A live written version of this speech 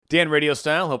Dan Radio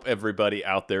Style, hope everybody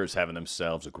out there is having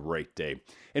themselves a great day.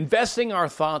 Investing our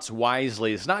thoughts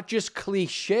wisely is not just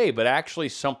cliche, but actually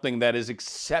something that is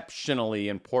exceptionally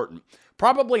important.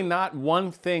 Probably not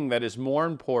one thing that is more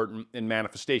important in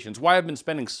manifestations. Why I've been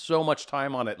spending so much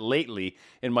time on it lately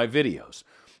in my videos.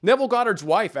 Neville Goddard's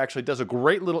wife actually does a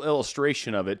great little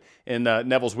illustration of it in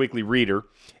Neville's Weekly Reader,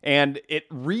 and it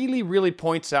really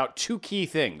points out two key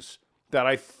things that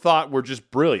I thought were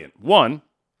just brilliant. One,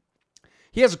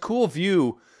 he has a cool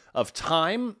view of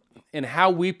time and how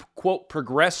we, quote,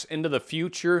 progress into the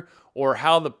future, or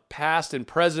how the past and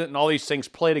present and all these things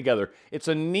play together. It's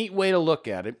a neat way to look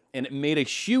at it, and it made a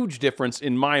huge difference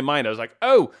in my mind. I was like,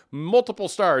 oh, multiple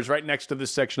stars right next to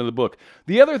this section of the book.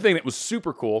 The other thing that was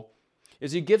super cool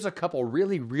is he gives a couple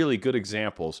really good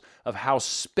examples of how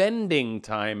spending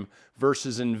time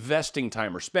versus investing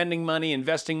time, or spending money,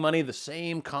 investing money, the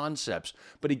same concepts,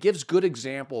 but he gives good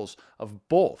examples of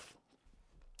both.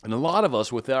 And a lot of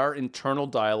us, with our internal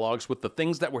dialogues, with the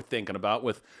things that we're thinking about,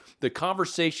 with the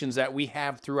conversations that we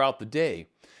have throughout the day,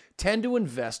 tend to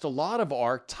invest a lot of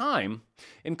our time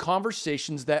in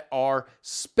conversations that are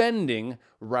spending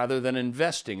rather than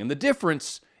investing. And the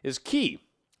difference is key.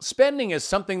 Spending is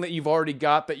something that you've already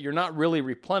got that you're not really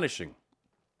replenishing.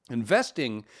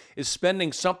 Investing is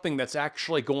spending something that's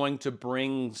actually going to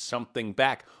bring something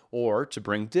back, or to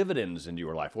bring dividends into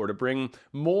your life, or to bring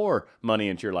more money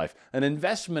into your life. An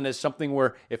investment is something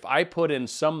where if I put in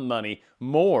some money,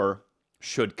 more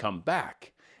should come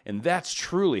back. And that's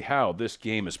truly how this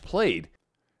game is played.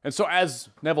 And so, as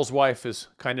Neville's wife is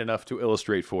kind enough to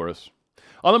illustrate for us,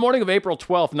 on the morning of April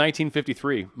 12th,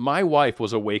 1953, my wife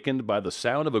was awakened by the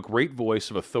sound of a great voice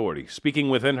of authority speaking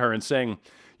within her and saying,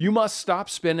 "You must stop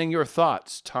spending your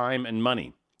thoughts, time, and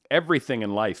money. Everything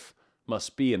in life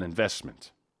must be an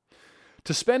investment."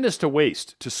 To spend is to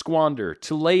waste, to squander,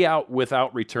 to lay out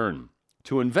without return.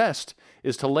 To invest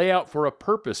is to lay out for a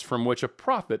purpose from which a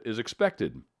profit is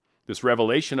expected. This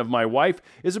revelation of my wife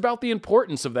is about the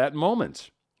importance of that moment.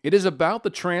 It is about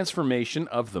the transformation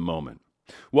of the moment.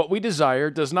 What we desire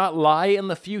does not lie in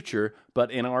the future, but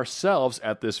in ourselves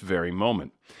at this very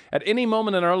moment. At any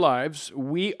moment in our lives,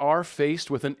 we are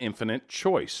faced with an infinite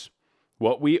choice: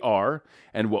 what we are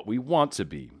and what we want to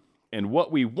be. And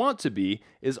what we want to be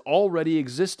is already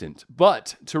existent,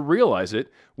 but to realize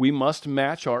it, we must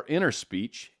match our inner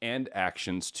speech and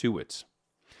actions to it.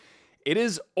 It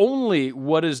is only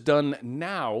what is done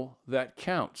now that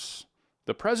counts.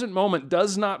 The present moment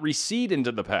does not recede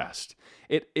into the past.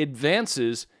 It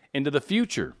advances into the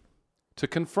future to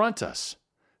confront us,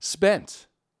 spent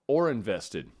or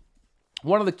invested.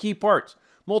 One of the key parts,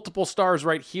 multiple stars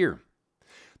right here.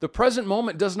 The present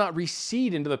moment does not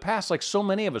recede into the past like so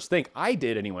many of us think. I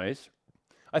did anyways.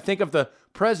 I think of the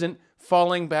present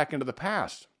falling back into the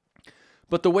past.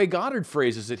 But the way Goddard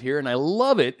phrases it here, and I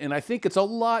love it, and I think it's a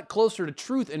lot closer to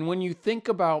truth. And when you think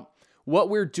about what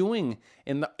we're doing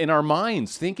in our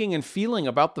minds, thinking and feeling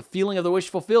about the feeling of the wish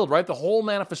fulfilled, right? The whole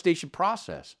manifestation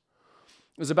process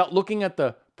is about looking at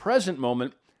the present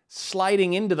moment,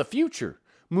 sliding into the future,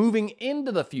 moving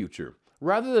into the future.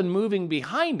 Rather than moving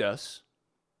behind us,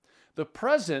 the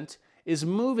present is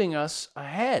moving us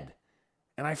ahead.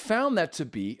 And I found that to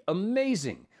be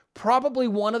amazing. Probably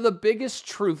one of the biggest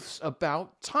truths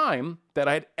about time that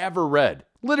I'd ever read.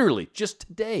 Literally, just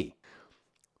today.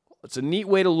 It's a neat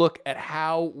way to look at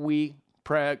how we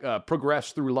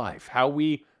progress through life, how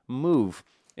we move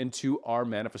into our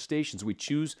manifestations. We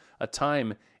choose a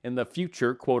time in the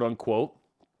future, quote unquote.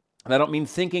 And I don't mean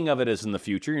thinking of it as in the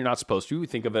future. You're not supposed to. You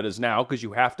think of it as now, because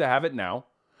you have to have it now.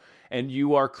 And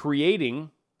you are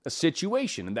creating a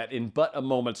situation that in but a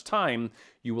moment's time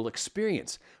you will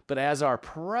experience. But as our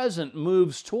present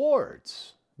moves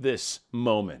towards this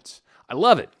moment, I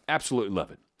love it. Absolutely love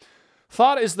it.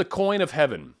 Thought is the coin of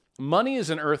heaven. Money is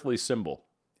an earthly symbol.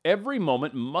 Every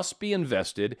moment must be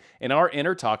invested, and our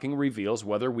inner talking reveals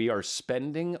whether we are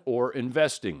spending or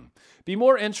investing. Be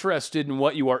more interested in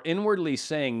what you are inwardly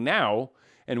saying now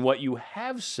and what you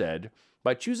have said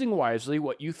by choosing wisely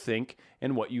what you think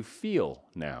and what you feel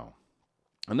now.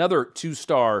 Another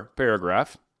 2-star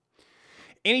paragraph.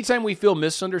 Anytime we feel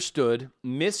misunderstood,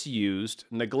 misused,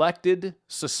 neglected,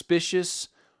 suspicious,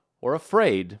 or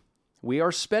afraid, we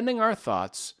are spending our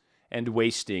thoughts and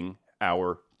wasting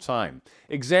our time.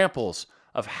 Examples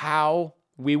of how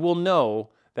we will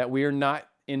know that we are not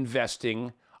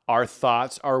investing our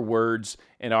thoughts, our words,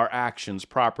 and our actions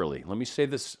properly. Let me say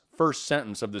this first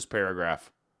sentence of this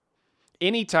paragraph.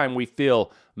 Anytime we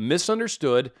feel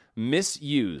misunderstood,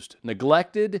 misused,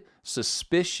 neglected,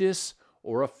 suspicious,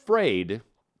 or afraid,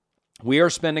 we are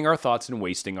spending our thoughts and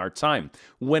wasting our time.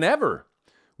 Whenever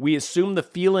We assume the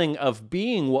feeling of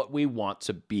being what we want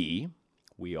to be.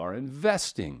 We are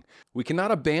investing. We cannot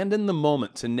abandon the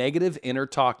moment to negative inner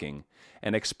talking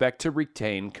and expect to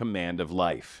retain command of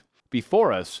life.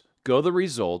 Before us go the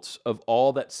results of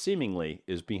all that seemingly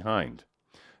is behind.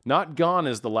 Not gone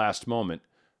is the last moment,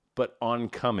 but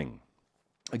oncoming.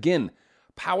 Again,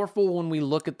 powerful when we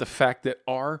look at the fact that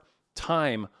our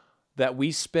time that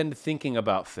we spend thinking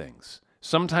about things.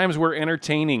 Sometimes we're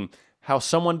entertaining how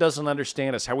someone doesn't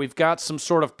understand us, how we've got some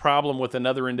sort of problem with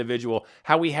another individual,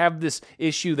 how we have this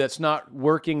issue that's not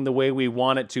working the way we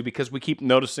want it to because we keep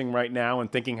noticing right now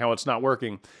and thinking how it's not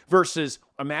working, versus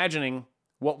imagining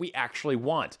what we actually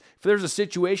want. If there's a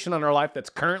situation in our life that's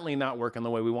currently not working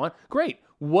the way we want, great.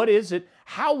 What is it?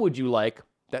 How would you like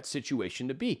that situation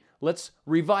to be? Let's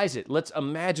revise it. Let's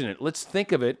imagine it. Let's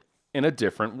think of it in a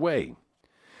different way.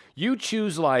 You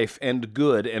choose life and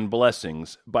good and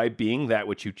blessings by being that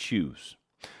which you choose.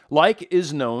 Like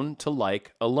is known to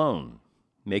like alone.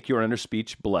 Make your inner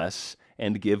speech bless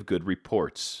and give good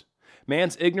reports.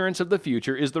 Man's ignorance of the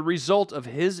future is the result of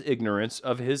his ignorance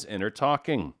of his inner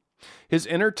talking. His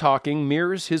inner talking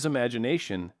mirrors his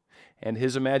imagination, and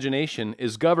his imagination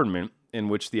is government in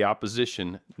which the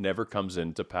opposition never comes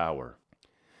into power.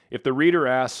 If the reader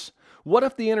asks, what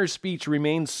if the inner speech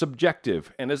remains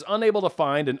subjective and is unable to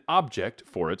find an object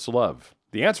for its love?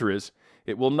 The answer is,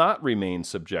 it will not remain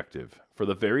subjective, for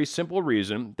the very simple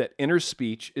reason that inner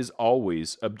speech is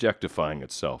always objectifying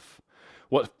itself.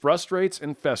 What frustrates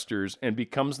and festers and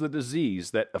becomes the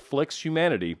disease that afflicts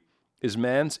humanity is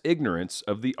man's ignorance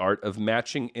of the art of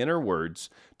matching inner words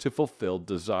to fulfilled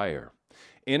desire.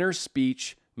 Inner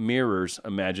speech mirrors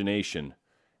imagination,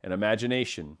 and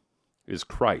imagination is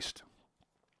Christ.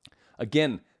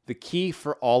 Again, the key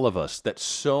for all of us that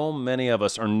so many of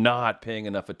us are not paying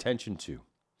enough attention to.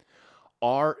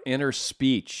 Our inner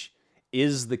speech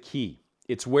is the key.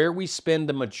 It's where we spend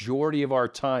the majority of our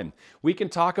time. We can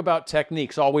talk about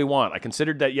techniques all we want. I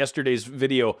considered that yesterday's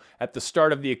video at the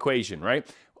start of the equation, right?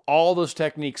 All those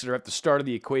techniques are at the start of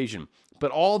the equation.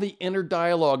 But all the inner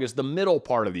dialogue is the middle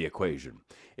part of the equation.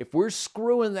 If we're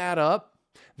screwing that up,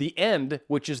 the end,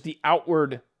 which is the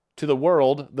outward to the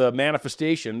world, the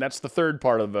manifestation, that's the third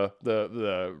part of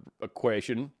the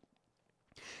equation.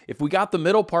 If we got the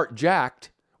middle part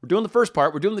jacked, we're doing the first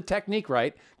part, we're doing the technique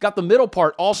right, got the middle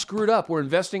part all screwed up, we're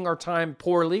investing our time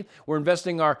poorly, we're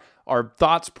investing our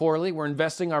thoughts poorly, we're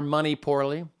investing our money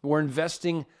poorly, we're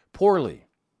investing poorly.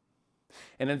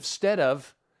 And instead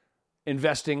of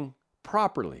investing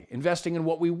properly, investing in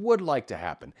what we would like to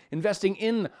happen, investing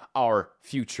in our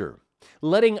future,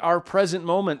 letting our present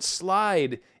moment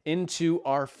slide into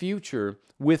our future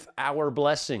with our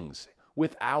blessings,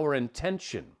 with our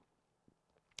intention.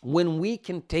 When we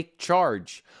can take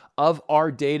charge of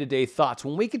our day-to-day thoughts,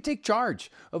 when we can take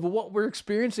charge of what we're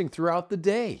experiencing throughout the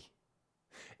day,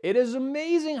 it is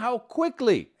amazing how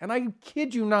quickly, and I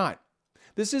kid you not,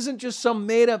 this isn't just some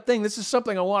made-up thing. This is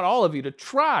something I want all of you to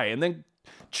try and then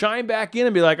chime back in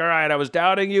and be like, all right, I was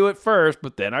doubting you at first,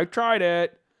 but then I tried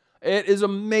it. It is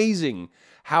amazing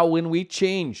how when we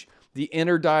change the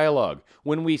inner dialogue,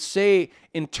 when we say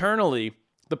internally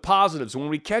the positives, when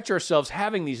we catch ourselves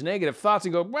having these negative thoughts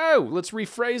and go, whoa, let's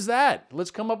rephrase that.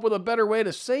 Let's come up with a better way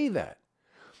to say that.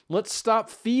 Let's stop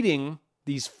feeding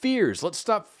these fears. Let's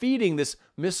stop feeding this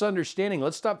misunderstanding.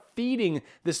 Let's stop feeding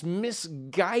this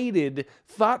misguided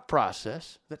thought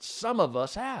process that some of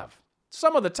us have.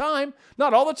 Some of the time,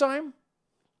 not all the time.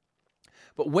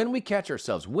 But when we catch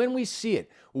ourselves, when we see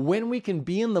it, when we can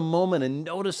be in the moment and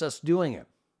notice us doing it,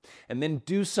 and then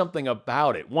do something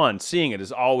about it. One, seeing it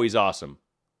is always awesome.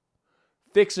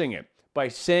 Fixing it by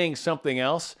saying something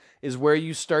else is where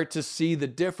you start to see the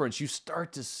difference. You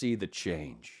start to see the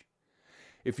change.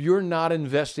 If you're not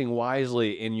investing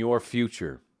wisely in your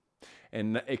future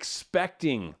and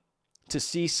expecting to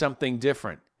see something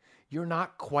different, you're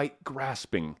not quite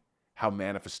grasping how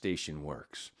manifestation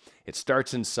works. It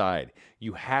starts inside.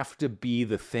 You have to be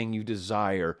the thing you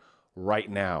desire right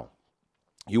now.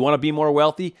 You want to be more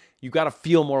wealthy? You've got to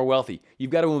feel more wealthy.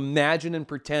 You've got to imagine and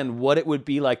pretend what it would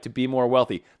be like to be more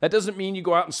wealthy. That doesn't mean you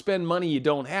go out and spend money you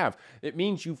don't have. It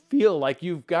means you feel like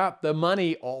you've got the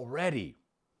money already.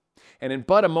 And in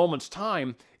but a moment's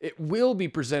time, it will be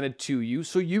presented to you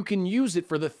so you can use it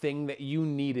for the thing that you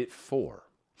need it for.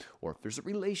 Or if there's a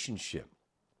relationship,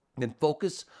 then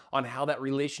focus on how that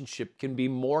relationship can be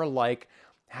more like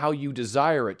how you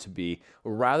desire it to be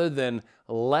rather than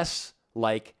less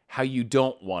like how you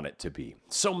don't want it to be.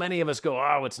 So many of us go,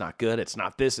 oh, it's not good, it's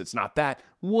not this, it's not that.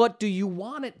 What do you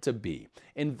want it to be?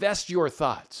 Invest your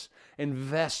thoughts.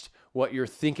 Invest what you're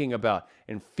thinking about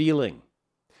and feeling.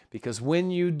 Because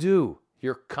when you do,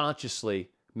 you're consciously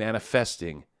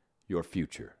manifesting your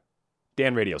future.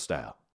 Dan Radio style.